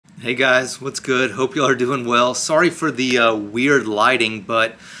Hey guys, what's good? Hope y'all are doing well. Sorry for the weird lighting,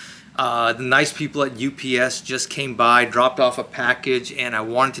 but the nice people at UPS just came by, dropped off a package, and I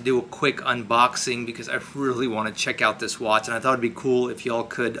wanted to do a quick unboxing because I really want to check out this watch, and I thought it'd be cool if y'all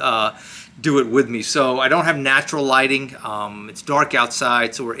could do it with me. So I don't have natural lighting. It's dark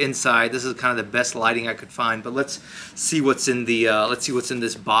outside, so we're inside. This is kind of the best lighting I could find. But let's see what's in the let's see what's in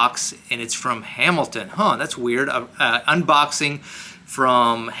this box, and it's from Hamilton. Huh? That's weird. Unboxing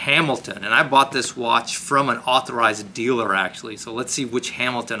from Hamilton, and I bought this watch from an authorized dealer actually, so let's see which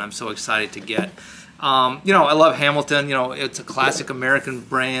Hamilton I'm so excited to get. You know, I love Hamilton. You know, it's a classic American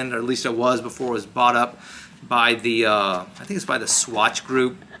brand, or at least it was before it was bought up by the I think it's by the Swatch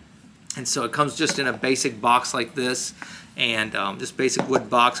Group, and so it comes just in a basic box like this, and this basic wood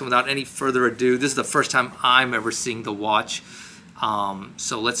box. And without any further ado, this is the first time I'm ever seeing the watch,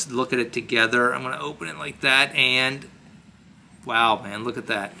 so let's look at it together. I'm going to open it like that, and wow, man, look at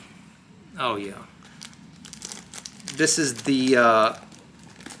that. Oh, yeah. This is the, and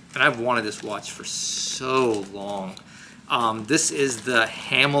I've wanted this watch for so long. This is the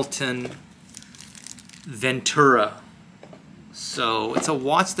Hamilton Ventura. So it's a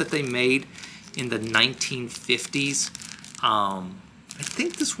watch that they made in the 1950s. I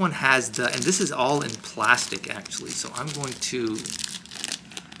think this one has the, and this is all in plastic actually. So I'm going to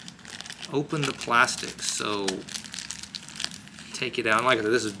open the plastic. So take it out. Like I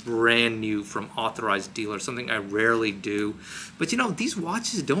said, this is brand new from authorized dealer, something I rarely do. But you know, these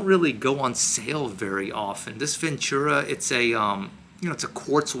watches don't really go on sale very often. This Ventura, it's a you know, it's a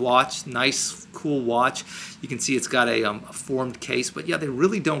quartz watch, nice, cool watch. You can see it's got a formed case, but yeah, they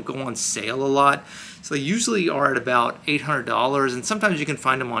really don't go on sale a lot. So they usually are at about $800, and sometimes you can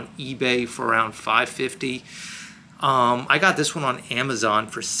find them on eBay for around $550. I got this one on Amazon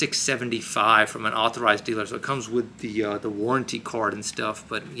for $675 from an authorized dealer, so it comes with the warranty card and stuff.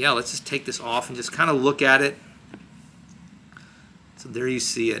 But yeah, let's just take this off and just kind of look at it. So there you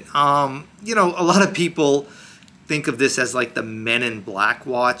see it. You know, a lot of people think of this as like the Men in Black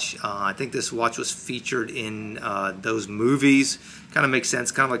watch. I think this watch was featured in those movies. Kind of makes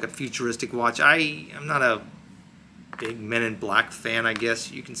sense, kind of like a futuristic watch. I'm not a big Men in Black fan, I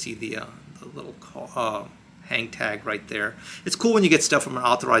guess. You can see the little hang tag right there. It's cool when you get stuff from an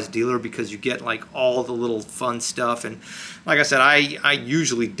authorized dealer because you get like all the little fun stuff. And like I said, I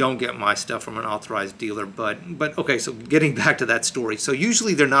usually don't get my stuff from an authorized dealer, but okay, so getting back to that story. So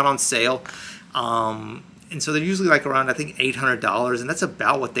usually they're not on sale. And so they're usually like around, I think, $800, and that's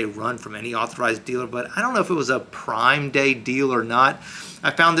about what they run from any authorized dealer. But I don't know if it was a Prime Day deal or not.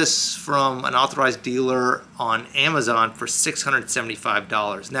 I found this from an authorized dealer on Amazon for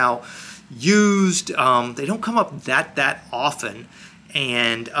 $675. Now, used, they don't come up that often,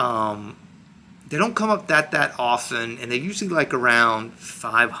 and they don't come up that often, and they're usually like around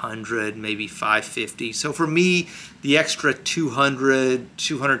 $500, maybe $550. So for me, the extra $200,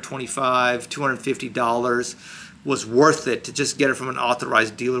 $225, $250 was worth it to just get it from an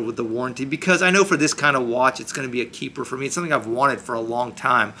authorized dealer with the warranty, because I know for this kind of watch it's going to be a keeper for me. It's something I've wanted for a long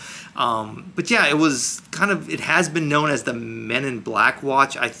time. But yeah, it was kind of, it has been known as the Men in Black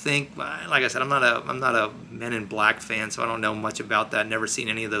watch, I think. Like I said, I'm not a Men in Black fan, so I don't know much about that. Never seen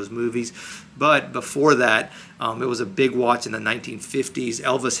any of those movies. But before that, it was a big watch in the 1950s.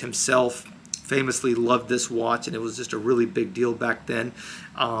 Elvis himself famously loved this watch, and it was just a really big deal back then.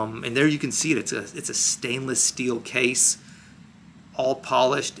 And there you can see it. It's a stainless steel case, all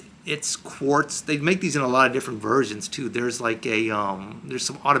polished. It's quartz. They make these in a lot of different versions too. There's like a there's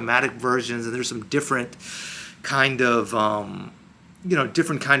some automatic versions, and there's some different kind of you know,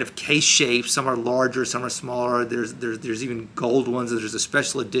 different kind of case shapes. Some are larger, some are smaller. There's even gold ones. There's a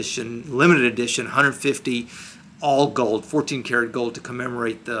special edition, limited edition, 150. All gold, 14 karat gold, to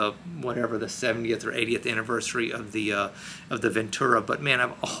commemorate the whatever, the 70th or 80th anniversary of the Ventura. But man,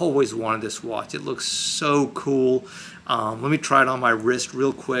 I've always wanted this watch. It looks so cool. Let me try it on my wrist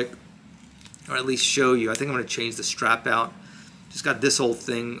real quick, or at least show you. I think I'm going to change the strap out. Just got this whole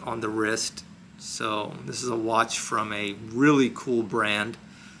thing on the wrist. So this is a watch from a really cool brand.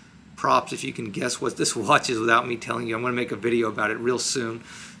 Props if you can guess what this watch is without me telling you. I'm going to make a video about it real soon.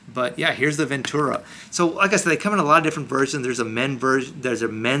 But yeah, here's the Ventura. So like I said, they come in a lot of different versions. There's a men's version,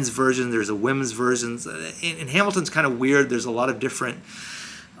 there's a women's version. And Hamilton's kind of weird. There's a lot of different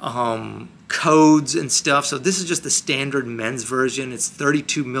codes and stuff. So this is just the standard men's version. It's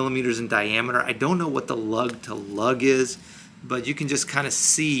 32 millimeters in diameter. I don't know what the lug to lug is, but you can just kind of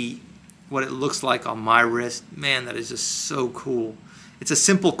see what it looks like on my wrist. Man, that is just so cool. It's a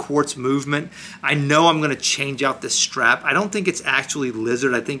simple quartz movement. I know I'm going to change out this strap. I don't think it's actually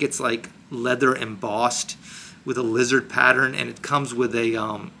lizard. I think it's like leather embossed with a lizard pattern, and it comes with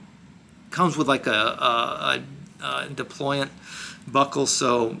a comes with like a deployant buckle.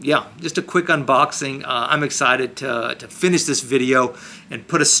 So yeah, just a quick unboxing. I'm excited to finish this video and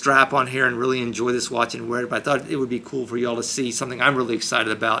put a strap on here and really enjoy this watch and wear it. But I thought it would be cool for y'all to see something I'm really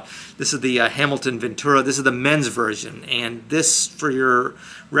excited about. This is the Hamilton Ventura. This is the men's version, and this, for your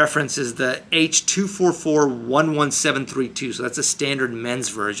reference, is the H244-11732. So that's a standard men's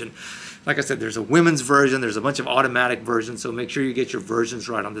version. Like I said, there's a women's version, there's a bunch of automatic versions, so make sure you get your versions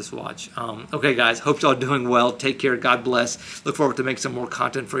right on this watch. Okay, guys, hope y'all doing well. Take care. God bless. Look forward to make some more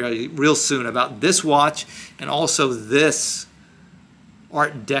content for you real soon about this watch and also this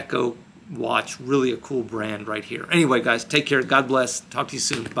Art Deco watch. Really a cool brand right here. Anyway, guys, take care. God bless. Talk to you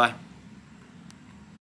soon. Bye.